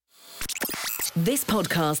This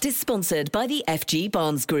podcast is sponsored by the FG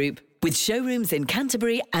Barnes Group, with showrooms in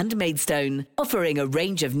Canterbury and Maidstone, offering a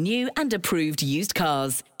range of new and approved used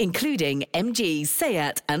cars, including MG,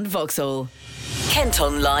 Seat and Vauxhall. Kent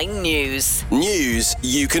Online News. News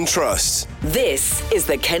you can trust. This is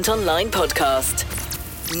the Kent Online Podcast.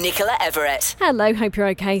 Nicola Everett. Hello, hope you're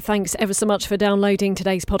okay. Thanks ever so much for downloading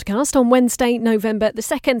today's podcast. On Wednesday, November the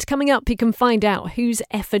 2nd, coming up, you can find out whose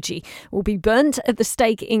effigy will be burnt at the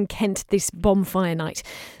stake in Kent this bonfire night.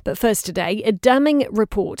 But first today, a damning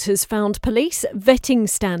report has found police vetting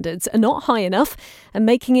standards are not high enough and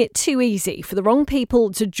making it too easy for the wrong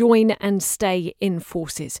people to join and stay in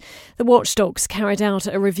forces. The watchdogs carried out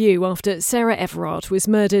a review after Sarah Everard was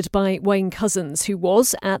murdered by Wayne Couzens, who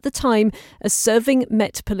was, at the time, a serving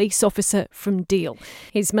Met police officer from Deal.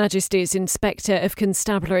 His Majesty's Inspector of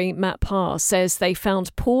Constabulary, Matt Parr, says they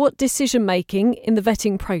found poor decision-making in the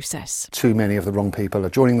vetting process. Too many of the wrong people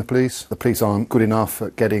are joining the police. The police aren't good enough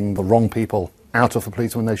at getting the wrong people out of the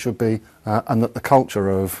police when they should be, and that the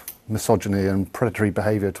culture of misogyny and predatory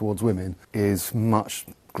behaviour towards women is much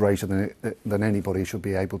greater than anybody should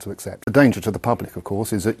be able to accept. The danger to the public, of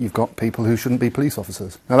course, is that you've got people who shouldn't be police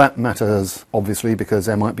officers. Now that matters, obviously, because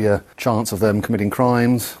there might be a chance of them committing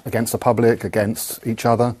crimes against the public, against each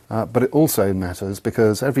other, but it also matters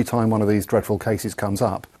because every time one of these dreadful cases comes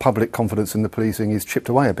up, public confidence in the policing is chipped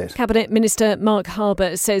away a bit. Cabinet Minister Mark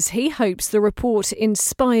Harbour says he hopes the report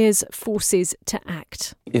inspires forces to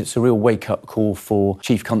act. It's a real wake-up call for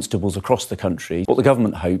chief constables across the country. What the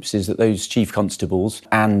government hopes is that those chief constables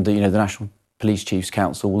and the National Police Chiefs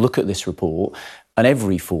Council will look at this report, and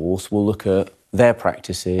every force will look at their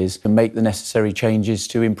practices and make the necessary changes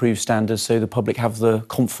to improve standards so the public have the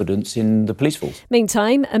confidence in the police force.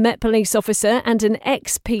 Meantime, a Met police officer and an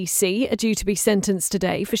ex-PC are due to be sentenced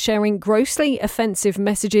today for sharing grossly offensive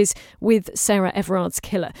messages with Sarah Everard's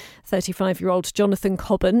killer. 35-year-old Jonathan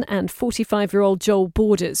Cobban and 45-year-old Joel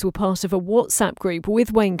Borders were part of a WhatsApp group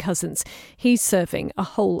with Wayne Couzens. He's serving a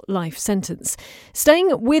whole life sentence.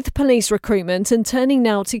 Staying with police recruitment and turning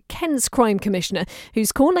now to Kent's Crime Commissioner,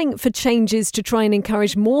 who's calling for changes to try and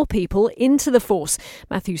encourage more people into the force.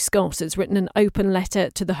 Matthew Scott has written an open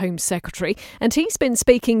letter to the Home Secretary, and he's been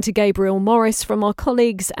speaking to Gabriel Morris from our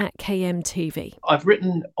colleagues at KMTV. I've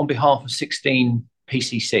written on behalf of 16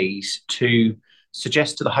 PCCs to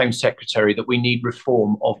suggest to the Home Secretary that we need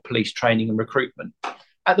reform of police training and recruitment.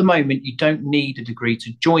 At the moment, you don't need a degree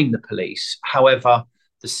to join the police. However,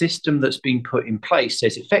 the system that's been put in place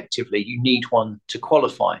says effectively you need one to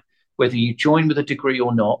qualify. Whether you join with a degree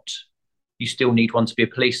or not, you still need one to be a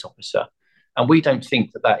police officer. And we don't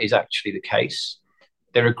think that that is actually the case.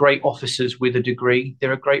 There are great officers with a degree.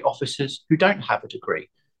 There are great officers who don't have a degree.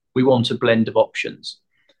 We want a blend of options,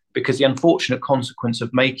 because the unfortunate consequence of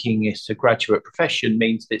making it a graduate profession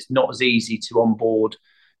means that it's not as easy to onboard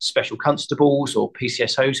special constables or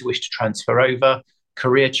PCSOs who wish to transfer over,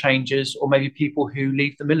 career changers, or maybe people who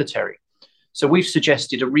leave the military. So we've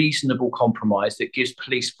suggested a reasonable compromise that gives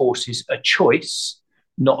police forces a choice,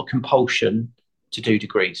 not a compulsion, to do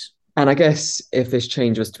degrees. And I guess if this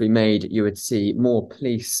change was to be made, you would see more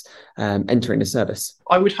police entering the service.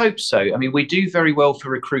 I would hope so. I mean, we do very well for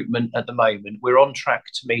recruitment at the moment. We're on track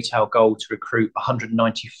to meet our goal to recruit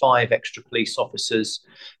 195 extra police officers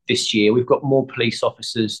this year. We've got more police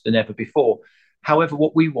officers than ever before. However,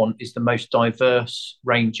 what we want is the most diverse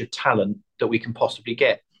range of talent that we can possibly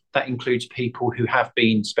get. That includes people who have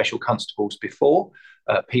been special constables before,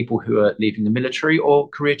 people who are leaving the military, or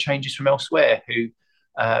career changers from elsewhere who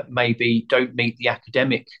maybe don't meet the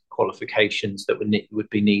academic qualifications that would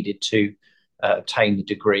be needed to obtain the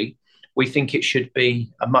degree. We think it should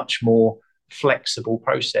be a much more flexible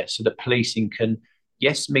process so that policing can,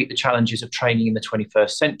 yes, meet the challenges of training in the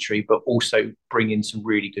 21st century, but also bring in some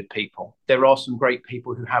really good people. There are some great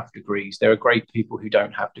people who have degrees. There are great people who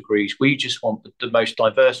don't have degrees. We just want the most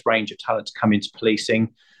diverse range of talent to come into policing.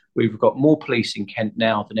 We've got more police in Kent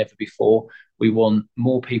now than ever before. We want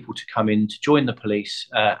more people to come in to join the police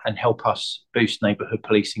and help us boost neighbourhood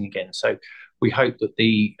policing again. So we hope that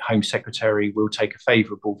the Home Secretary will take a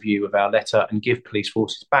favourable view of our letter and give police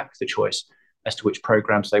forces back the choice as to which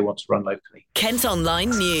programmes they want to run locally. Kent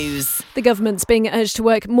Online News. The government's being urged to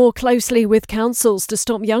work more closely with councils to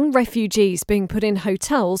stop young refugees being put in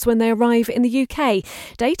hotels when they arrive in the UK.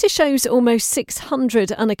 Data shows almost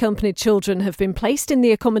 600 unaccompanied children have been placed in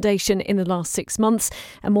the accommodation in the last 6 months,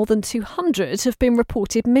 and more than 200 have been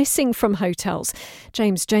reported missing from hotels.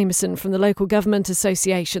 James Jameson from the Local Government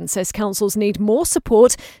Association says councils need more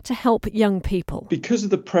support to help young people. Because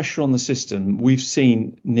of the pressure on the system, we've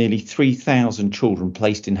seen nearly 3,000 children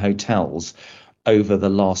placed in hotels over the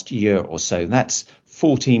last year or so. That's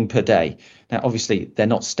 14 per day. Now, obviously, they're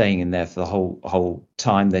not staying in there for the whole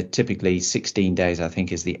time. They're typically 16 days, I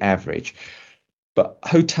think, is the average. But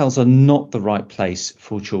hotels are not the right place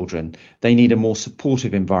for children. They need a more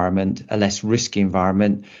supportive environment, a less risky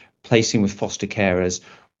environment, placing with foster carers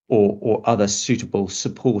or other suitable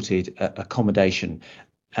supported accommodation.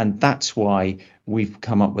 And that's why we've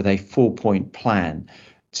come up with a 4-point plan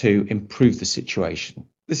to improve the situation.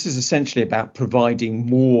 This is essentially about providing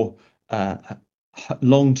more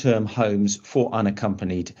long-term homes for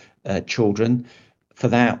unaccompanied children. For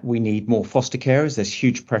that, we need more foster carers. There's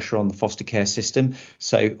huge pressure on the foster care system.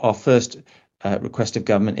 So our first request of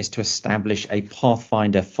government is to establish a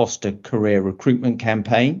Pathfinder foster career recruitment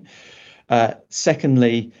campaign.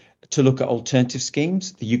 Secondly, to look at alternative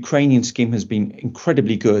schemes. The Ukrainian scheme has been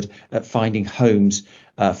incredibly good at finding homes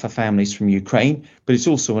for families from Ukraine, but it's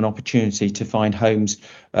also an opportunity to find homes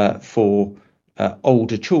for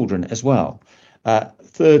older children as well.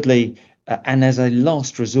 Thirdly, and as a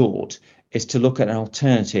last resort, is to look at an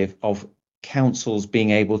alternative of councils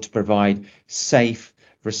being able to provide safe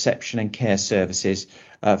reception and care services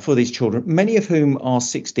for these children, many of whom are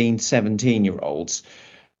 16, 17-year-olds.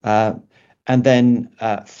 And then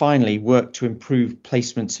finally, work to improve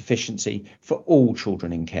placement sufficiency for all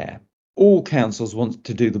children in care. All councils want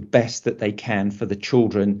to do the best that they can for the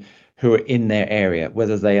children who are in their area,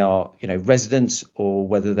 whether they are, residents or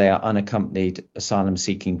whether they are unaccompanied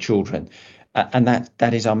asylum-seeking children. And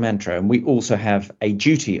that is our mantra. And we also have a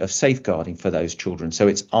duty of safeguarding for those children. So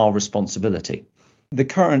it's our responsibility. The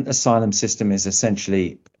current asylum system is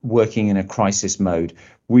essentially working in a crisis mode.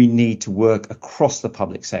 We need to work across the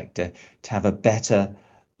public sector to have a better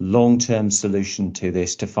long-term solution to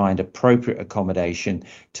this, to find appropriate accommodation,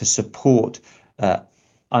 to support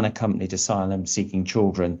unaccompanied asylum-seeking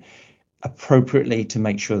children appropriately, to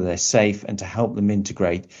make sure they're safe and to help them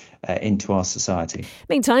integrate into our society.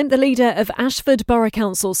 Meantime, the leader of Ashford Borough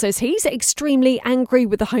Council says he's extremely angry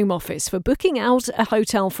with the Home Office for booking out a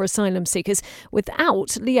hotel for asylum seekers without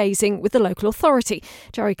liaising with the local authority.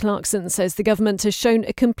 Jerry Clarkson says the government has shown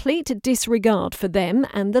a complete disregard for them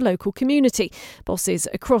and the local community. Bosses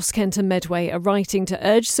across Kent and Medway are writing to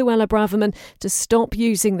urge Suella Braverman to stop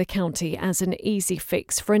using the county as an easy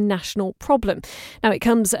fix for a national problem. Now, it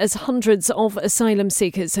comes as hundreds of asylum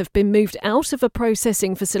seekers have been moved out of a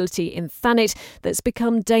processing facility in Thanet that's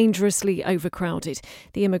become dangerously overcrowded.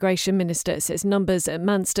 The Immigration Minister says numbers at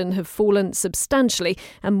Manston have fallen substantially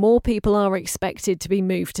and more people are expected to be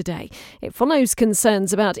moved today. It follows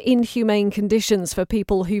concerns about inhumane conditions for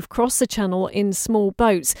people who've crossed the channel in small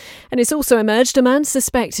boats. And it's also emerged a man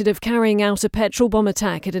suspected of carrying out a petrol bomb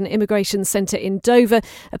attack at an immigration centre in Dover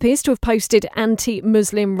appears to have posted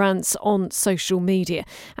anti-Muslim rants on social media.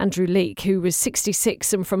 Andrew Leake, who was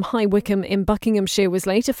 66 and from High Wycombe in Buckinghamshire, was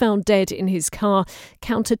later found dead in his car.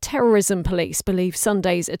 Counter-terrorism police believe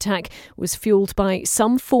Sunday's attack was fuelled by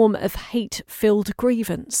some form of hate-filled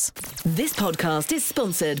grievance. This podcast is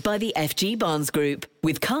sponsored by the FG Barnes Group,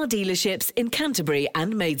 with car dealerships in Canterbury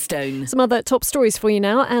and Maidstone. Some other top stories for you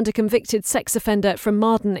now, and a convicted sex offender from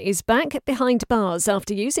Marden is back behind bars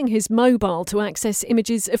after using his mobile to access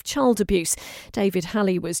images of child abuse. David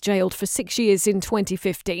Halley was jailed for 6 years in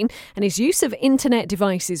 2015 and his use of internet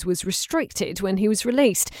devices was restricted when he was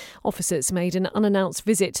released. Officers made an unannounced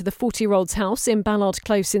visit to the 40-year-old's house in Ballard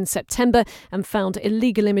Close in September and found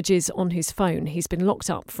illegal images on his phone. He's been locked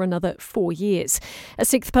up for another 4 years. A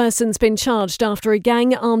sixth person's been charged after a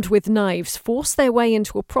gang armed with knives forced their way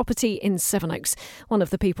into a property in Sevenoaks. One of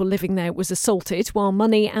the people living there was assaulted while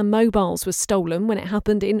money and mobiles were stolen when it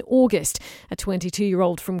happened in August. A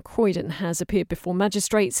 22-year-old from Croydon has appeared before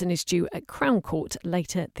magistrates and is due at Crown Court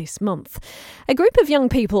later this month. A group of young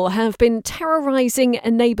people have been terrorising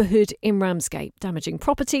a neighbourhood in Ramsgate, damaging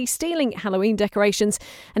property, stealing Halloween decorations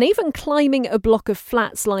and even climbing a block of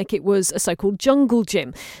flats like it was a so-called jungle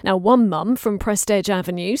gym. Now, one mum from Prestedge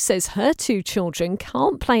Avenue says her 2 children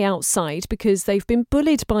can't play outside because they've been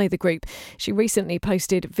bullied by the group. She recently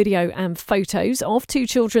posted video and photos of 2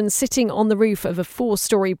 children sitting on the roof of a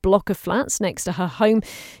 4-storey block of flats next to her home.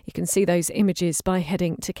 You can see those images by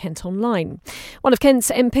heading to Kent Online. One of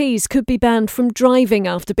Kent's MPs could be banned from driving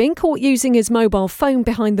after being caught using his mobile phone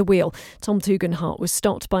behind the wheel. Tom Tugendhat was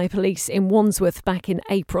stopped by police in Wandsworth back in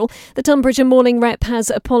April. The Tunbridge and Morning rep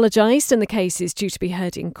has apologised and the case is due to be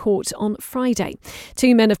heard in court on Friday.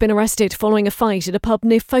 2 men have been arrested following a fight at a pub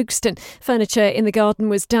near Folkestone. Furniture in the garden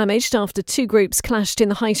was damaged after 2 groups clashed in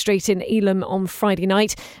the High Street in Elam on Friday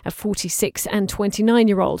night. A 46 and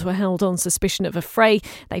 29-year-old were held on suspicion of a fray.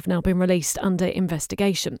 They've now been released under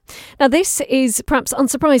investigation. Now, this is perhaps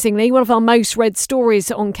unsurprisingly one of our most read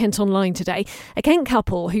stories on Kent Online today. A Kent couple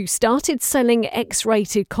couple who started selling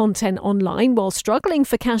X-rated content online while struggling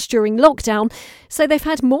for cash during lockdown say they've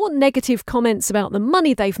had more negative comments about the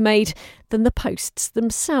money they've made than the posts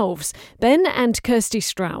themselves. Ben and Kirsty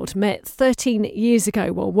Stroud met 13 years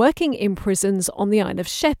ago while working in prisons on the Isle of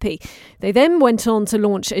Sheppey. They then went on to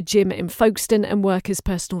launch a gym in Folkestone and work as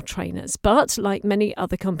personal trainers. But, like many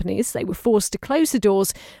other companies, they were forced to close the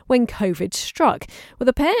doors when COVID struck. Well,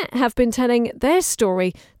 the pair have been telling their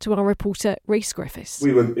story to our reporter Rhys Griffiths.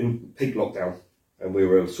 We were in peak lockdown and we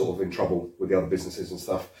were sort of in trouble with the other businesses and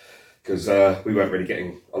stuff because we weren't really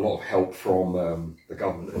getting a lot of help from the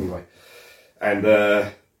government anyway.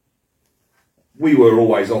 And we were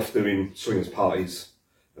always off doing swingers parties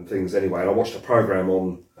and things anyway. And I watched a programme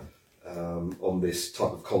on this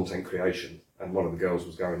type of content creation, and one of the girls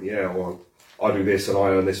was going, "Yeah, well, I do this and I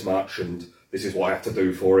earn this much, and this is what I have to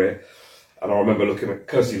do for it." And I remember looking at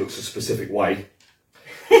Kirsty looks a specific way,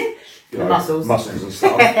 you know, muscles and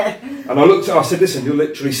stuff. And I looked at her, I said, "Listen, you're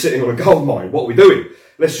literally sitting on a gold mine. What are we doing?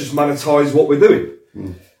 Let's just monetize what we're doing."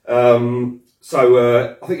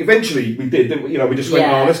 So I think eventually we did, didn't we? You know, we just went,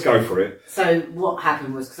 "Oh, let's go for it." So what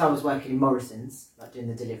happened was, because I was working in Morrison's, like doing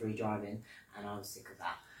the delivery driving, and I was sick of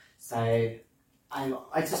that. So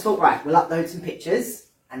I just thought, right, we'll upload some pictures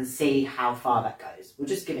and see how far that goes. We'll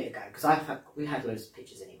just give it a go, because we had loads of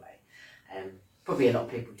pictures anyway. Probably a lot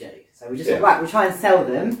of people do. So we just thought, right, we'll try and sell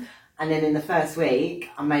them. And then in the first week,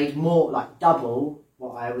 I made more, like double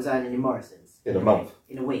what I was earning in Morrison's. In a month?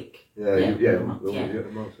 In a week. In a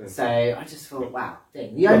month. So I just thought, wow.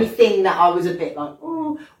 The only thing that I was a bit like,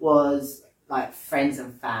 was like friends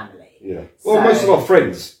and family. Yeah. Well, most of our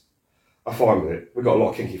friends are fine with it. We've got a lot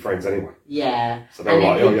of kinky friends anyway. Yeah. So they're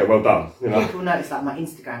like, "Oh yeah, well done." You know? People notice like my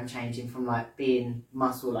Instagram changing from like being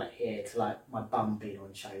muscle like here to like my bum being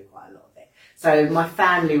on show quite a lot of it. So my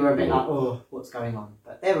family were a bit like, "Oh, what's going on?"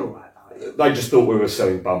 But they're all right about it. They just thought we were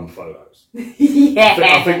selling bum photos. Yeah.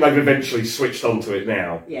 I think they've eventually switched onto it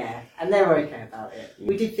now. Yeah, and they're okay about it.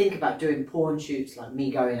 We did think about doing porn shoots, like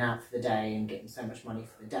me going out for the day and getting so much money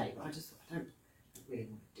for the day, but I just thought, I don't really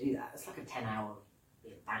want to do that. It's like a 10-hour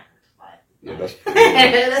being banked. Yeah, that's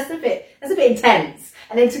that's a bit intense.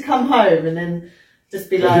 And then to come home and then just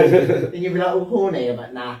be like, and you'll be like all horny. I'm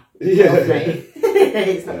like, nah. Yeah.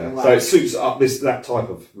 It's not gonna work. So it suits up that type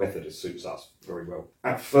of method. It suits us very well.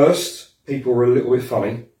 At first, people were a little bit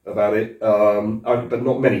funny about it, but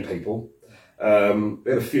not many people. We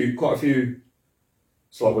had quite a few.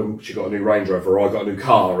 It's like when she got a new Range Rover, or I got a new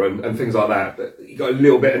car, and things like that. But you got a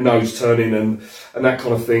little bit of nose turning and that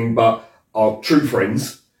kind of thing. But our true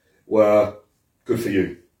friends were, "Good for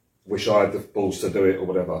you. Wish I had the balls to do it," or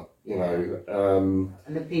whatever, you know.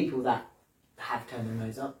 And the people that have turned their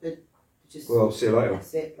nose up, they're just, well, see you later.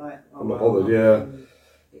 That's it. Like, I'm not bothered. Yeah.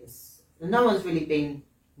 No one's really been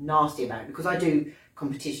nasty about it, because I do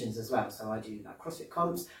competitions as well. So I do like CrossFit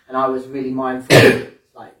comps, and I was really mindful.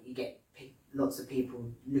 Like you get lots of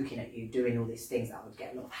people looking at you doing all these things, that I would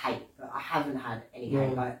get a lot of hate, but I haven't had any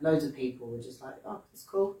hate. Like loads of people were just like, "Oh, it's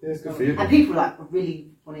cool." Yeah, it's good for you. And people like were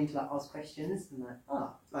really wanting to like ask questions and like,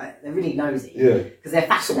 like they're really nosy. Yeah. Because they're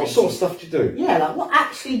fascinated. So what sort of stuff do you do? Yeah, like what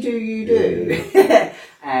actually do you do?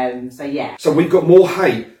 Yeah. So yeah. So we've got more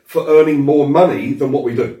hate for earning more money than what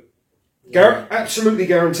we do. Absolutely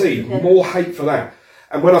guaranteed. Yeah. More hate for that.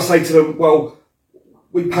 And when I say to them, "Well,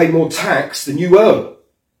 we pay more tax than you earn.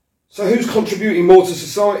 So who's contributing more to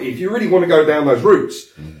society?" If you really want to go down those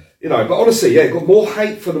routes, you know. But honestly, got more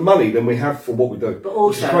hate for the money than we have for what we do. But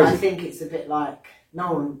also, I think it's a bit like a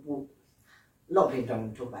lot of people don't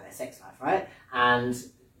want to talk about their sex life, right? And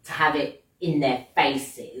to have it in their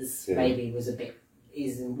faces maybe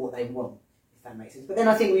isn't what they want, if that makes sense. But then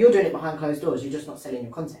I think you're doing it behind closed doors. You're just not selling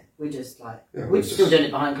your content. We're just like we're still doing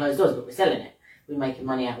it behind closed doors, but we're selling it. We're making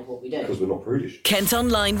money out of what we do. Because we're not prudish. Kent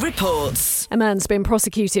Online reports. A man's been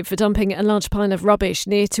prosecuted for dumping a large pile of rubbish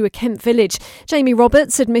near to a Kent village. Jamie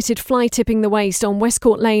Roberts admitted fly tipping the waste on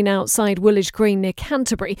Westcourt Lane outside Woolwich Green near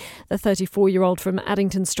Canterbury. The 34-year-old from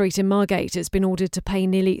Addington Street in Margate has been ordered to pay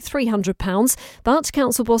nearly £300, but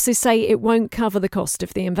council bosses say it won't cover the cost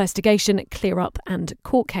of the investigation, clear-up and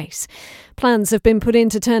court case. Plans have been put in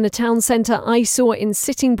to turn a town centre eyesore in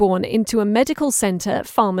Sittingbourne into a medical centre,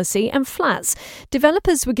 pharmacy and flats.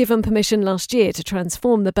 Developers were given permission last year to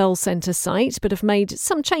transform the Bell Centre site, but have made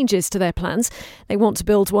some changes to their plans. They want to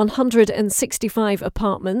build 165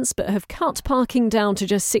 apartments, but have cut parking down to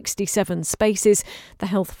just 67 spaces. The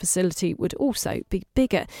health facility would also be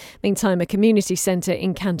bigger. Meantime, a community centre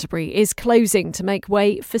in Canterbury is closing to make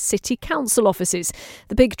way for city council offices.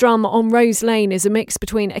 The Big Drum on Rose Lane is a mix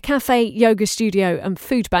between a cafe, yoga studio and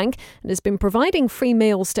food bank, and has been providing free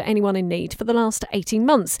meals to anyone in need for the last 18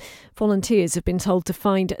 months. Volunteers have been told to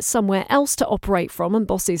find somewhere else to operate from, and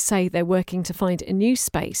bosses say they're working to find a new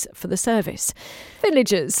space for the service.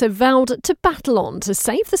 Villagers have vowed to battle on to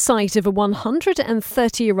save the site of a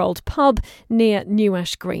 130-year-old pub near New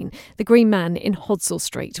Ash Green. The Green Man in Hodsall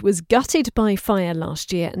Street was gutted by fire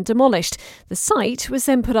last year and demolished. The site was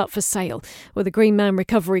then put up for sale. Well, the Green Man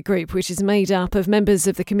Recovery Group, which is made up of members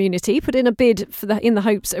of the community, put in a bid in the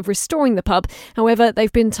hopes of restoring the pub. However,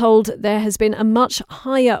 they've been told there has been a much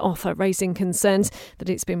higher offer, raising concerns that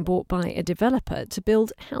it's been bought by a developer to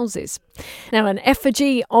build houses. Now, an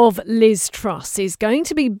effigy of Liz Truss is going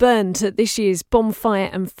to be burnt at this year's bonfire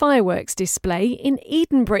and fireworks display in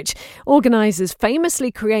Edenbridge. Organisers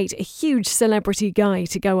famously create a huge celebrity guy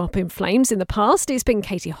to go up in flames. In the past, it's been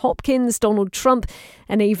Katie Hopkins, Donald Trump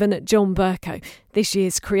and even John Bercow. This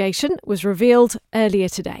year's creation was revealed earlier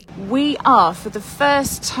today. We are, for the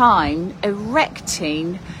first time,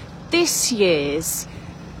 erecting this year's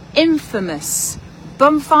infamous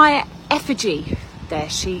bonfire effigy. There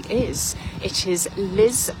she is. It is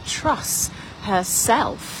Liz Truss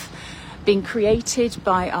herself, being created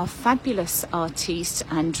by our fabulous artiste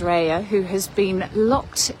Andrea, who has been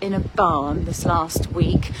locked in a barn this last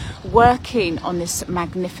week working on this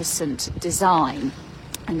magnificent design.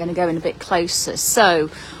 I'm going to go in a bit closer. So,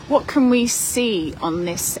 what can we see on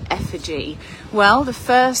this effigy? Well, the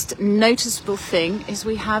first noticeable thing is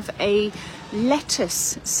we have a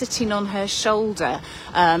lettuce sitting on her shoulder.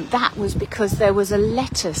 That was because there was a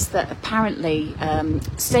lettuce that apparently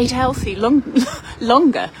stayed healthy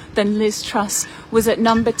longer than Liz Truss was at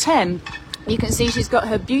number 10. You can see she's got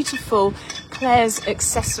her beautiful Claire's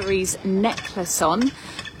Accessories necklace on.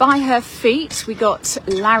 By her feet, we got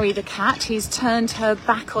Larry the cat. He's turned her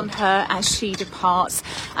back on her as she departs,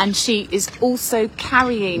 and she is also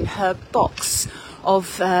carrying her box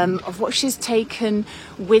of what she's taken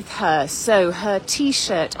with her. So her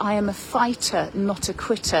T-shirt, I am a fighter, not a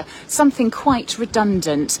quitter, something quite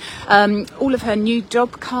redundant. All of her new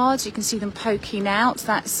job cards, you can see them poking out.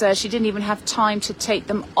 That's she didn't even have time to take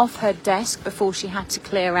them off her desk before she had to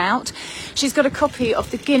clear out. She's got a copy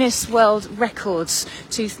of the Guinness World Records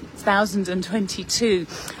 2022,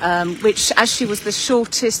 which, as she was the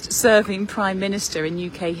shortest serving Prime Minister in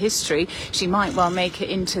UK history, she might well make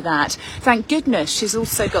it into that. Thank goodness she's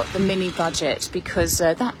also got the mini budget, because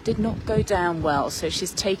that did not go down well, so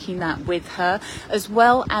she's taking that with her, as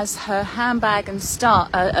well as her handbag and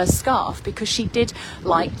a scarf, because she did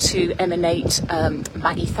like to emanate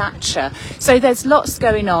Maggie Thatcher. So there's lots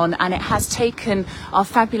going on, and it has taken our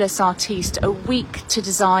fabulous artiste a week to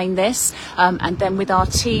design this, and then with our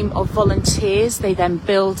team of volunteers, they then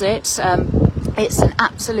build it. It's an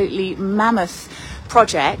absolutely mammoth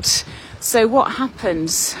project. So what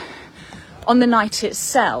happens on the night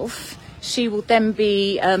itself? She will then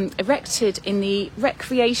be erected in the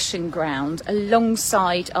recreation ground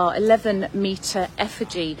alongside our 11-metre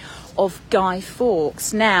effigy of Guy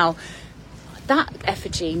Fawkes. Now, that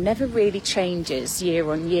effigy never really changes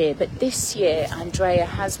year on year, but this year Andrea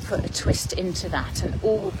has put a twist into that, and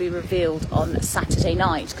all will be revealed on Saturday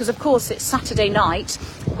night. Because of course it's Saturday night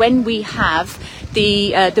when we have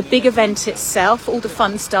the big event itself. All the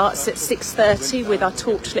fun starts at 6:30 with our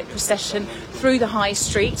torchlit procession through the high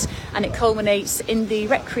street, and it culminates in the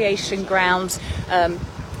recreation grounds,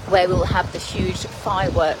 where we'll have the huge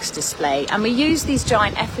fireworks display. And we use these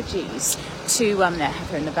giant effigies to, there, have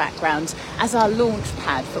her in the background, as our launch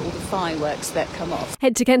pad for all the fireworks that come off.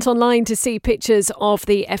 Head to Kent Online to see pictures of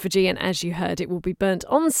the effigy, and as you heard, it will be burnt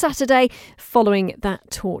on Saturday following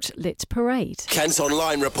that torch-lit parade. Kent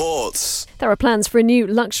Online reports. There are plans for a new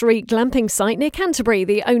luxury glamping site near Canterbury.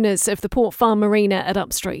 The owners of the Port Farm Marina at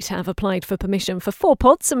Upstreet have applied for permission for 4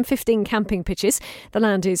 pods and 15 camping pitches. The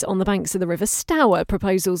land is on the banks of the River Stour.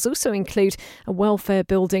 Proposals also include a welfare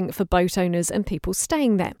building for boat owners and people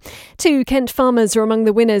staying there. 2 Kent farmers are among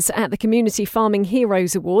the winners at the Community Farming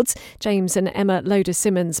Heroes Awards. James and Emma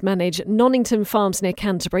Loder-Simmons manage Nonnington Farms near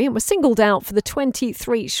Canterbury and were singled out for the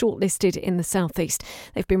 23 shortlisted in the South East.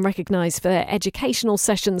 They've been recognised for their educational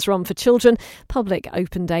sessions run for children, public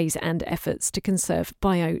open days and efforts to conserve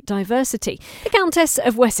biodiversity. The Countess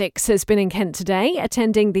of Wessex has been in Kent today,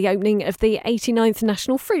 attending the opening of the 89th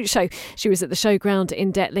National Fruit Show. She was at the showground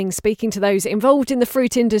in Detling, speaking to those involved in the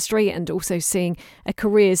fruit industry and also seeing a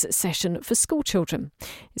careers session for school children.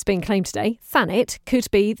 It's been claimed today Thanet could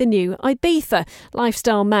be the new Ibiza.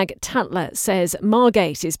 Lifestyle mag Tatler says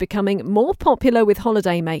Margate is becoming more popular with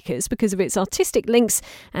holidaymakers because of its artistic links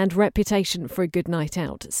and reputation for a good night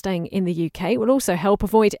out. Staying in the UK will also help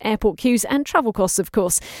avoid airport queues and travel costs, of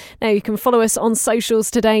course. Now, you can follow us on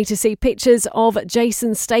socials today to see pictures of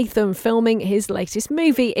Jason Statham filming his latest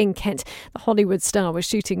movie in Kent. The Hollywood star was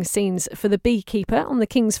shooting scenes for The Beekeeper on the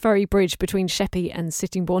Kingsferry Bridge between Sheppey and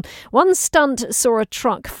Sittingbourne. One stunt saw a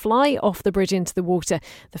truck fly off the bridge into the water.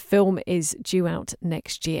 The film is due out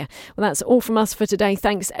next year. Well, that's all from us for today.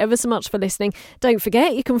 Thanks ever so much for listening. Don't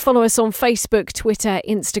forget, you can follow us on Facebook, Twitter,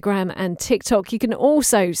 Instagram and TikTok. You can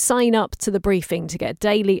also sign up to The Briefing to get a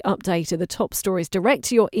daily update of the top stories direct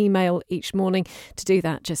to your email each morning. To do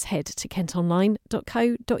that, just head to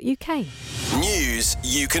kentonline.co.uk. News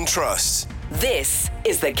you can trust. This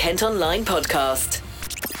is the Kent Online Podcast.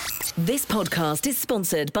 This podcast is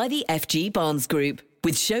sponsored by the FG Barnes Group,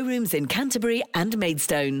 with showrooms in Canterbury and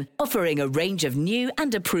Maidstone, offering a range of new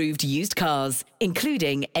and approved used cars,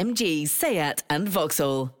 including MG, Seat and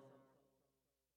Vauxhall.